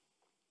ago.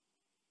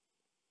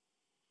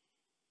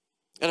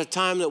 At a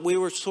time that we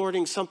were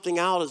sorting something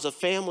out as a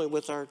family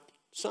with our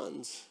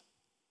sons.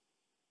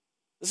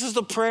 This is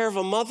the prayer of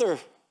a mother.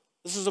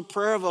 This is a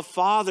prayer of a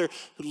father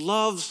who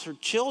loves her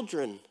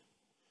children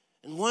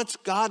and wants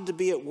God to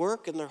be at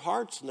work in their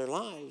hearts and their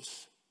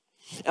lives.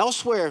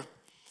 Elsewhere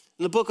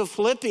in the book of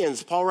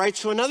Philippians, Paul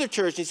writes to another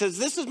church. He says,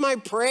 this is my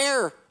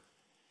prayer,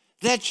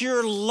 that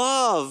your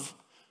love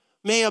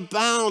may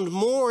abound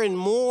more and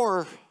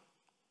more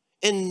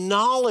in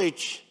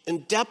knowledge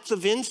and depth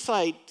of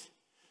insight.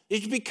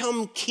 You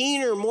become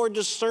keener, more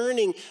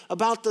discerning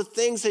about the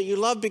things that you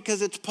love,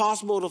 because it's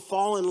possible to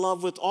fall in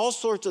love with all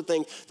sorts of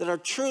things that are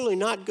truly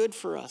not good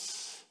for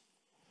us.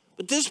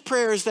 But this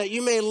prayer is that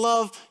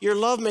your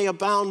love may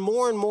abound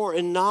more and more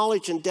in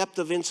knowledge and depth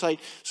of insight,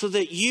 so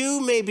that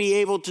you may be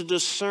able to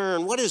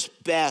discern what is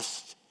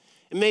best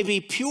and may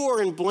be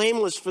pure and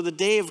blameless for the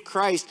day of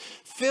Christ,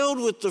 filled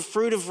with the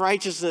fruit of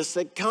righteousness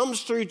that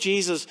comes through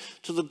Jesus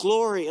to the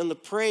glory and the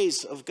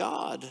praise of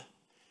God.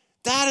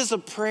 That is a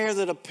prayer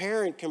that a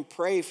parent can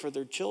pray for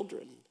their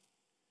children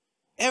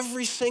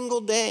every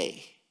single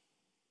day,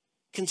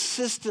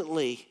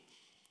 consistently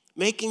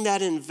making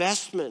that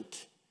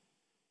investment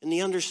in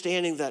the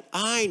understanding that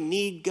I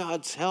need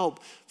God's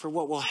help for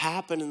what will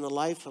happen in the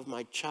life of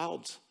my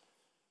child's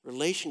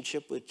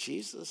relationship with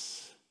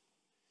Jesus.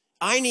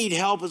 I need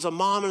help as a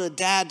mom and a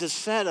dad to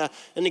set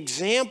an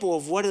example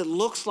of what it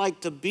looks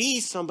like to be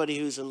somebody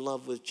who's in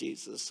love with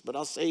Jesus. But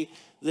I'll say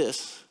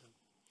this: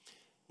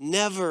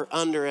 never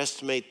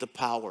underestimate the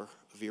power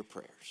of your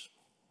prayers.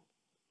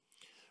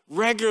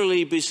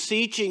 Regularly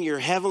beseeching your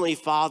Heavenly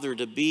Father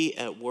to be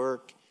at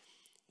work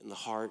in the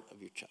heart of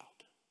your child.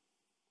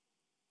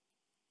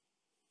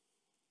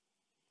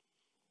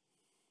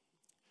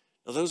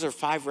 Now, those are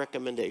 5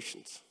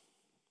 recommendations.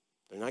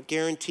 They're not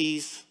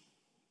guarantees.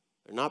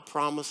 They're not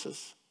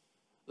promises.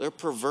 They're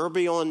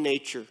proverbial in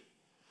nature.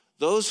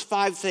 Those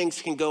 5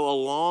 things can go a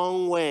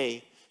long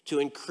way to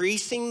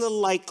increasing the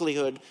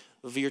likelihood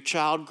of your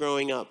child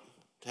growing up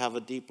to have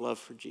a deep love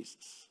for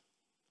Jesus.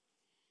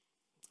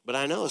 But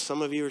I know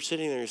some of you are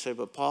sitting there and say,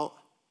 but Paul,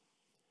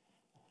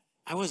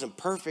 I wasn't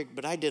perfect,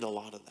 but I did a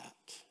lot of that.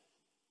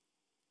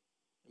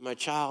 My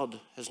child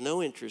has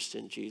no interest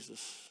in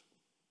Jesus.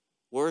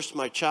 Worse,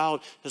 my child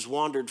has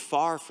wandered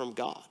far from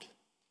God.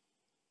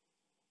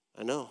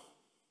 I know.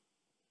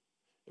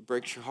 It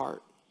breaks your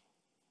heart.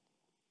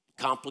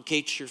 It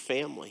complicates your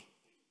family.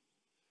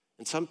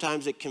 And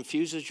sometimes it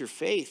confuses your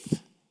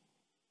faith.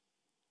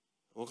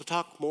 We'll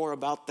talk more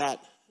about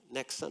that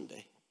next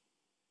Sunday.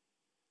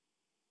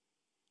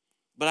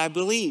 But I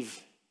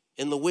believe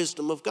in the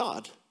wisdom of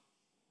God.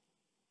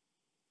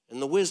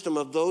 And the wisdom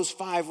of those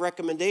 5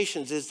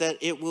 recommendations is that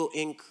it will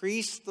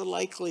increase the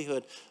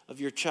likelihood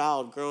of your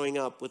child growing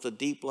up with a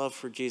deep love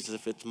for Jesus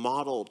if it's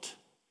modeled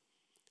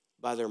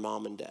by their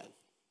mom and dad.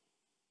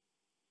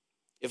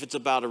 If it's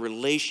about a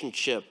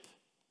relationship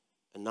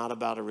and not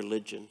about a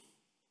religion.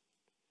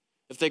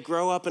 If they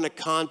grow up in a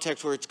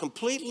context where it's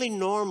completely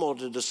normal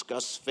to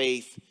discuss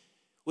faith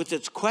with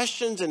its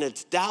questions and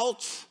its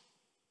doubts,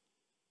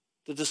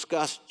 to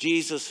discuss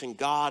Jesus and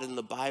God and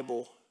the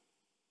Bible.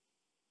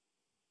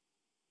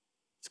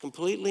 It's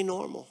completely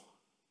normal.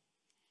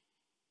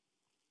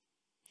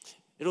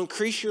 It'll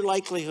increase your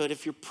likelihood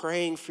if you're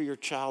praying for your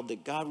child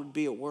that God would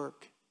be at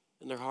work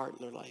in their heart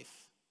and their life.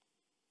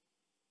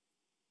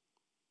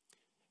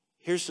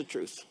 Here's the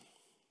truth.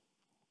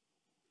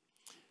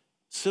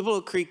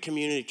 Cibolo Creek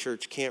Community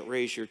Church can't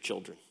raise your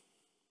children.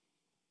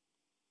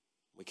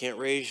 We can't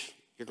raise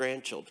your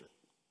grandchildren.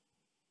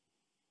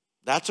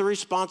 That's a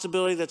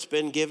responsibility that's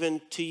been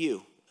given to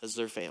you as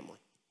their family.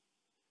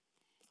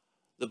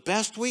 The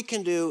best we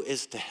can do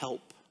is to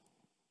help,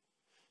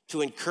 to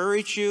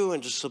encourage you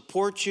and to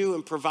support you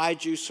and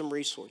provide you some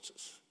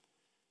resources.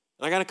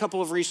 And I got a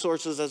couple of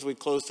resources as we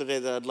close today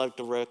that I'd like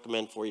to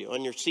recommend for you.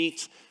 On your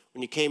seats,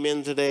 when you came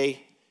in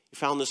today, you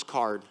found this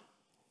card,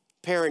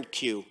 Parent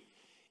Cue.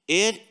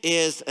 It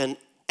is an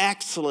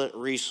excellent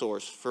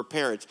resource for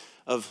parents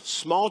of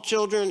small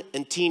children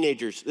and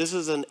teenagers. This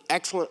is an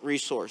excellent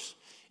resource.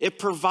 It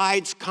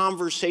provides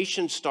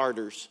conversation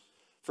starters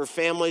for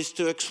families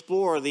to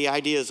explore the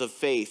ideas of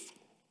faith.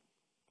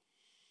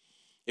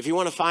 If you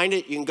want to find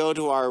it, you can go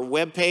to our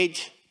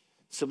webpage,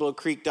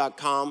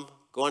 CiboloCreek.com,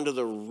 go under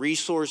the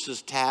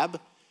resources tab,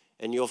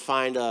 and you'll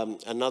find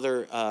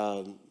another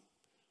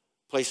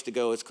place to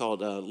go. It's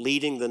called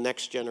Leading the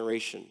Next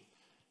Generation.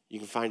 You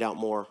can find out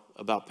more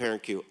about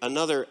Parent Cue.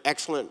 Another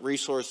excellent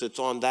resource that's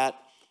on that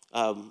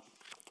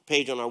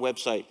page on our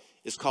website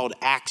is called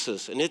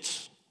Axis, and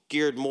it's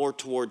geared more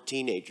toward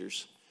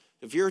teenagers.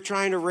 If you're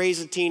trying to raise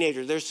a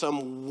teenager, there's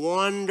some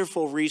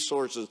wonderful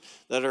resources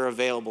that are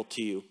available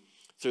to you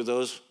through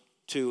those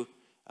 2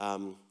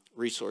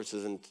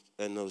 resources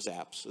and those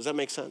apps. Does that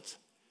make sense?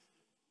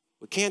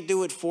 We can't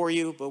do it for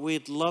you, but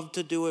we'd love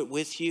to do it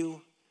with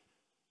you.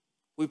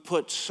 We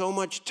put so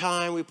much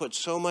time, we put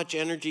so much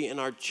energy in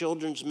our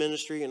children's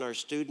ministry and our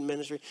student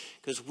ministry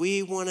because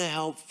we want to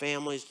help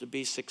families to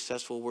be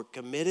successful. We're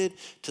committed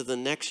to the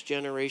next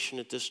generation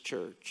at this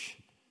church.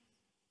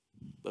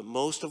 But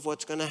most of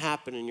what's going to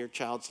happen in your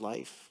child's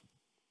life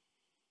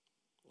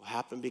will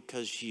happen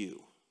because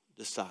you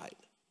decide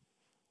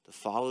to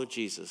follow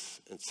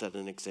Jesus and set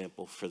an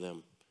example for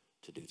them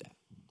to do that.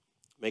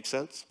 Make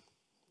sense?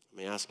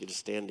 Let me ask you to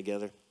stand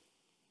together.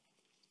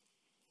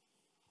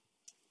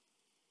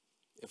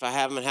 If I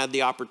haven't had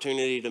the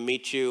opportunity to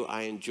meet you,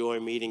 I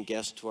enjoy meeting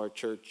guests to our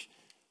church.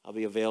 I'll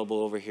be available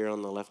over here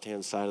on the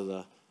left-hand side of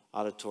the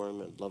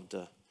auditorium. I'd love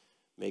to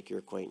make your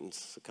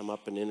acquaintance. So come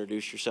up and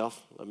introduce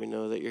yourself. Let me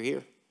know that you're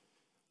here.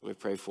 Let me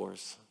pray for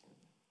us.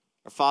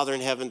 Our Father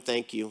in heaven,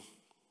 thank you.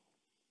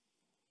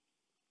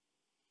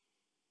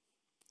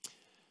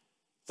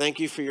 Thank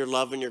you for your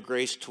love and your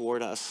grace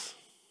toward us.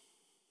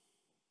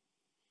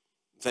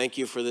 Thank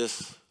you for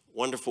this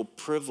wonderful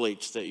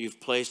privilege that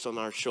you've placed on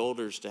our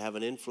shoulders to have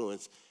an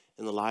influence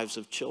in the lives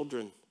of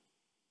children.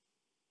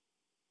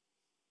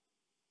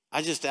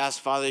 I just ask,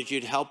 Father, that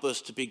you'd help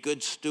us to be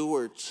good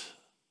stewards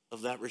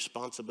of that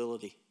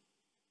responsibility.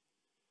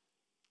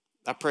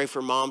 I pray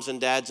for moms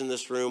and dads in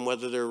this room,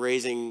 whether they're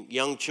raising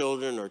young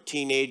children or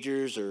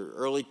teenagers or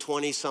early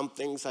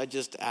 20-somethings. I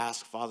just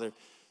ask, Father,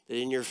 that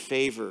in your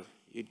favor,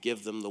 you'd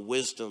give them the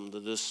wisdom,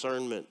 the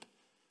discernment,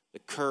 the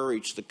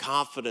courage, the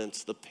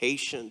confidence, the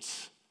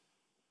patience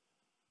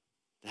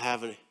to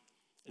have an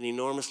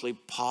enormously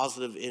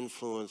positive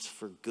influence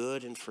for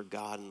good and for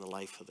God in the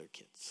life of their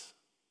kids.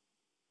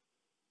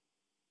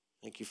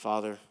 Thank you,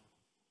 Father,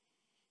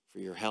 for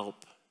your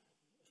help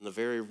in the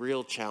very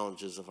real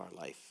challenges of our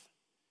life.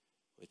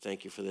 We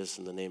thank you for this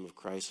in the name of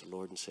Christ, our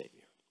Lord and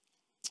Savior.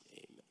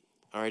 Amen.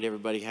 All right,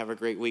 everybody, have a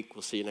great week.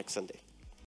 We'll see you next Sunday.